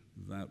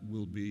that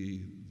will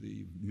be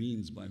the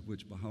means by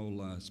which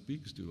Baha'u'lláh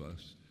speaks to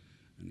us.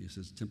 And he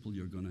says, temple,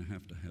 you're going to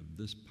have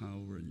this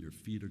power, and your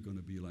feet are going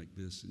to be like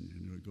this, and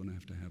you're going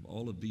to have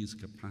all of these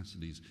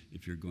capacities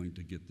if you're going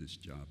to get this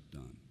job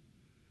done.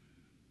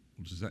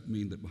 Well, does that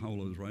mean that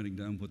Baha'u'lláh was writing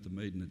down what the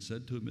maiden had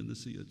said to him in the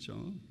Siyáh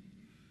Chál?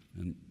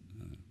 And,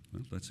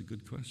 well, that's a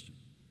good question.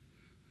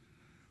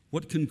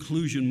 What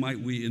conclusion might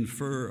we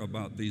infer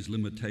about these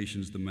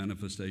limitations the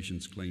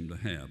manifestations claim to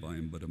have? I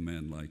am but a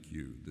man like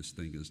you. This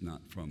thing is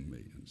not from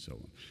me, and so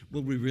on.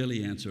 Well, we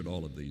really answered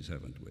all of these,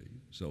 haven't we?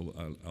 So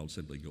I'll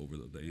simply go over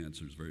the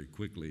answers very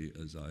quickly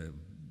as I have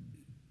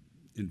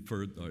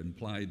inferred or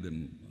implied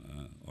them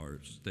or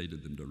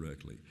stated them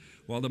directly.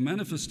 While the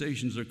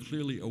manifestations are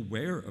clearly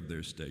aware of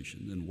their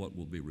station and what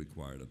will be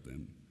required of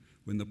them,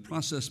 when the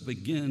process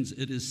begins,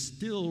 it is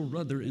still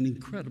rather an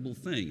incredible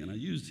thing. And I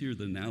used here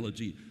the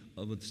analogy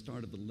of the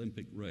start of the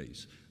Olympic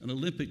race. An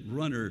Olympic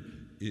runner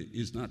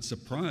is not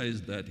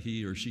surprised that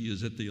he or she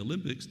is at the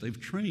Olympics. They've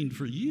trained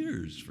for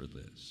years for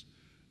this.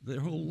 Their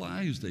whole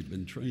lives they've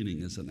been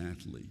training as an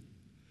athlete.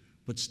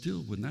 But still,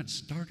 when that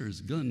starter's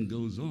gun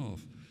goes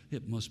off,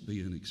 it must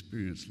be an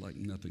experience like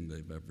nothing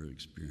they've ever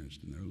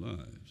experienced in their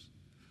lives.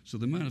 So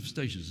the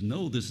manifestations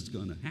know this is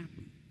going to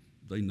happen.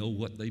 They know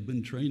what they've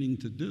been training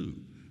to do.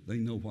 They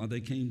know why they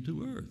came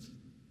to earth.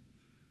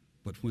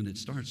 But when it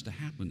starts to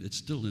happen, it's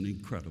still an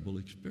incredible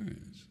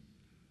experience.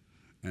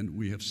 And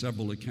we have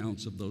several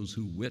accounts of those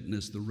who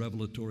witnessed the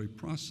revelatory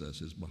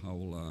process as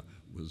Baha'u'lláh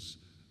was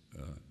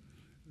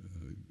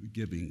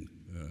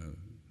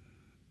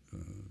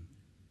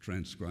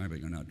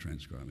transcribing, or not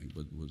transcribing,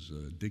 but was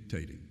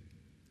dictating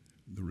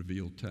the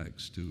revealed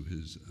text to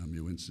his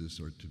amanuensis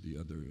or to the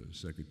other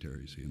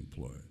secretaries he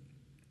employed.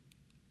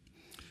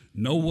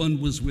 No one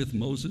was with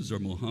Moses or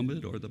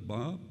Muhammad or the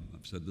Bab.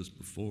 I've said this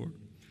before.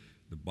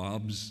 The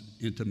Bab's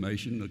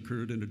intimation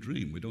occurred in a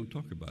dream. We don't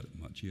talk about it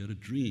much. He had a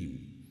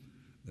dream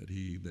that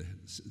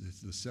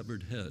the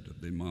severed head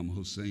of the Imam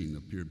Hussein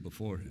appeared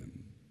before him,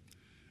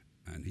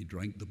 and he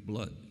drank the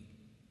blood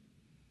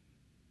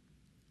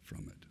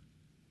from it.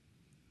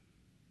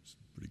 It's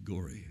pretty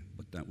gory,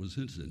 but that was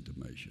his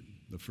intimation.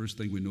 The first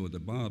thing we know of the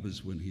Bab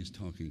is when he's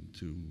talking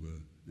to,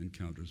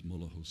 encounters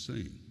Mullah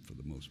Hussein for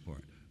the most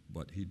part.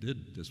 But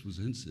this was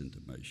his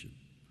intimation.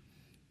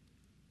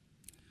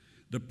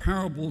 The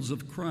parables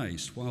of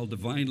Christ, while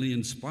divinely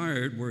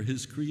inspired, were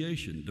his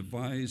creation,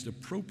 devised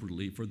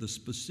appropriately for the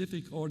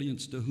specific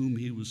audience to whom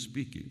he was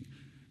speaking,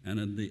 and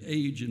in the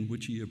age in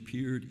which he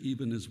appeared,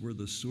 even as were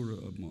the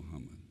Surah of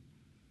Muhammad.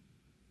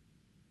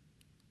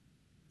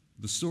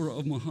 The Surah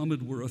of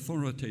Muhammad were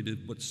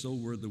authoritative, but so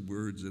were the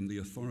words in the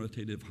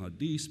authoritative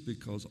hadith,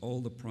 because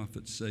all the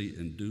prophets say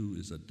and do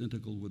is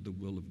identical with the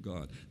will of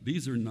God.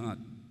 These are not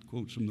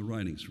quotes from the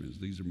writings, friends.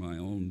 These are my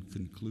own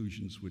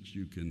conclusions, which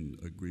you can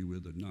agree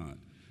with or not,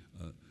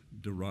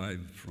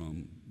 derived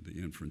from the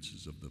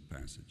inferences of the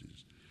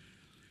passages.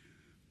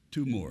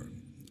 2 more.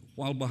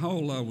 While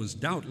Baha'u'lláh was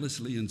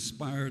doubtlessly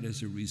inspired as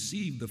he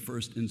received the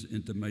first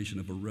intimation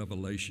of a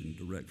revelation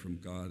direct from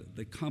God,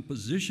 the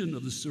composition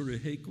of the Siyáh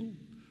Chál,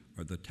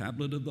 or the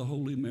tablet of the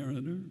Holy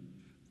Mariner,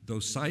 though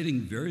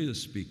citing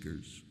various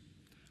speakers,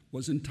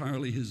 was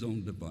entirely his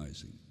own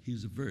devising.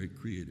 He's a very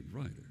creative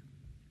writer.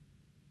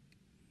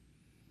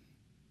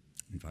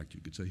 In fact,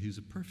 you could say he's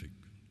a perfect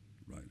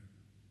writer,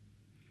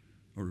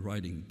 or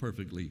writing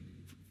perfectly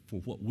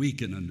for what we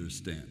can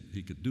understand.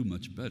 He could do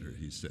much better,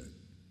 he said.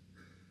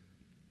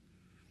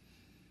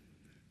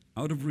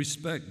 Out of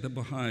respect, the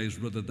Baha'is,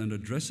 rather than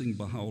addressing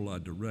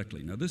Baha'u'lláh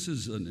directly. Now, this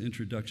is an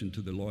introduction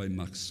to the Lawh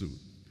Maqsood,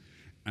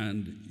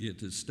 and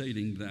it is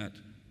stating that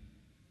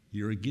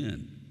here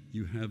again,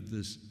 you have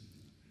this,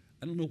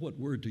 I don't know what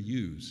word to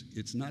use.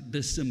 It's not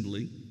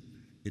dissembling,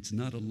 it's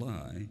not a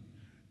lie,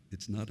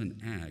 it's not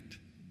an act,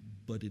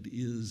 but it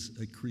is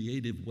a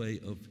creative way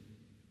of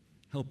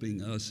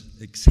helping us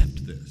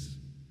accept this.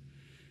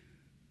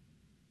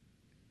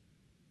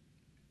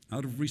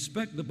 Out of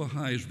respect, the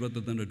Baha'is,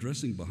 rather than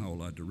addressing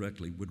Baha'u'lláh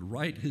directly, would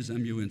write his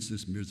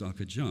amanuensis Mirza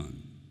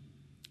Khajan,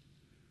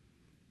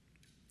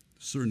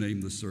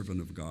 surnamed the servant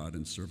of God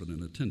and servant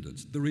in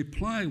attendance. The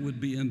reply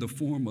would be in the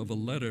form of a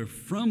letter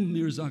from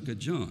Mirza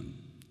Khajan,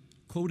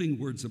 quoting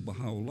words of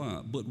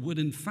Baha'u'lláh, but would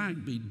in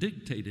fact be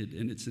dictated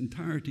in its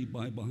entirety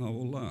by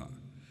Baha'u'lláh.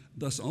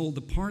 Thus, all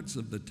the parts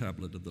of the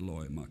tablet of the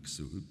Lawh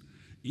Maqsood,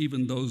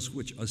 even those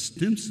which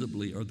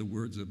ostensibly are the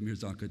words of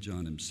Mirza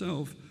Khajan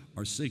himself,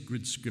 are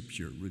sacred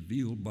scripture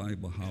revealed by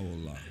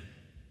Baha'u'lláh.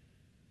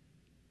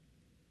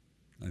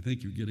 I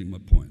think you're getting my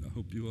point. I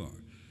hope you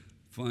are.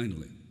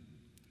 Finally,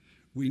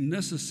 we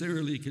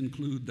necessarily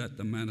conclude that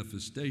the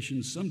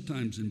manifestations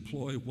sometimes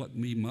employ what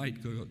we might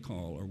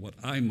call, or what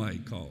I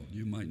might call,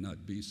 you might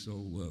not be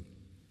so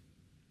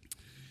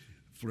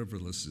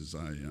frivolous as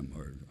I am,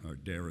 or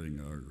daring,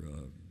 or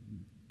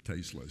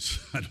tasteless.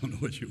 I don't know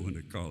what you want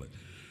to call it,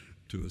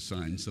 to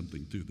assign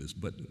something to this.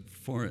 But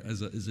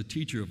as a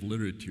teacher of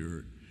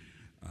literature,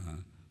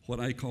 what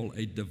I call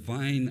a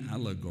divine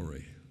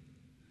allegory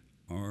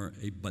or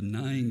a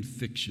benign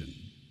fiction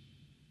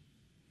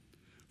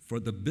for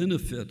the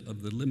benefit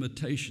of the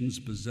limitations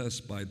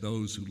possessed by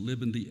those who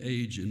live in the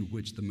age in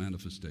which the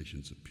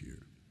manifestations appear.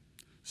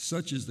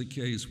 Such is the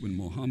case when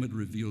Muhammad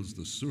reveals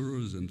the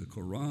surahs and the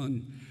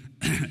Quran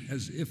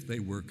as if they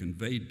were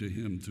conveyed to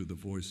him through the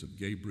voice of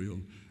Gabriel,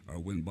 or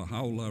when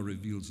Baha'u'lláh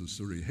reveals the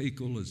Surah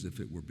Haykal as if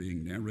it were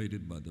being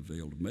narrated by the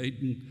Veiled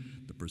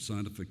Maiden, the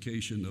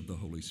personification of the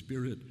Holy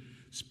Spirit,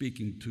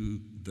 speaking to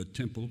the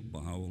temple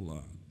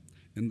Baha'u'lláh.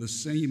 In the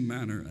same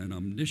manner, an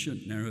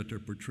omniscient narrator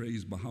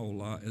portrays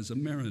Baha'u'lláh as a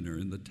mariner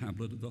in the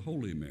tablet of the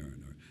Holy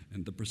Mariner,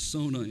 and the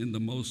persona in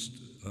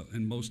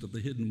most of the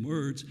hidden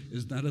words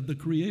is that of the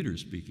Creator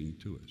speaking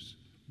to us.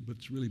 But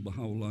it's really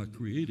Baha'u'lláh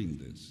creating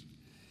this.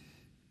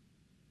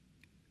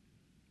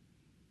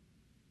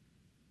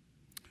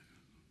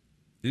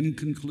 In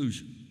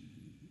conclusion,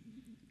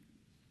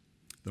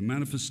 the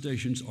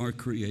manifestations are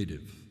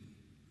creative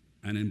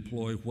and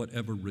employ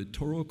whatever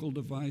rhetorical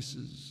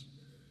devices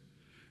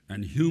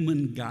and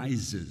human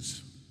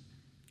guises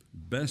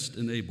best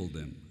enable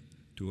them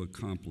to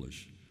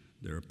accomplish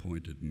their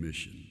appointed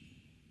mission.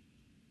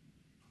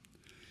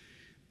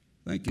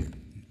 Thank you.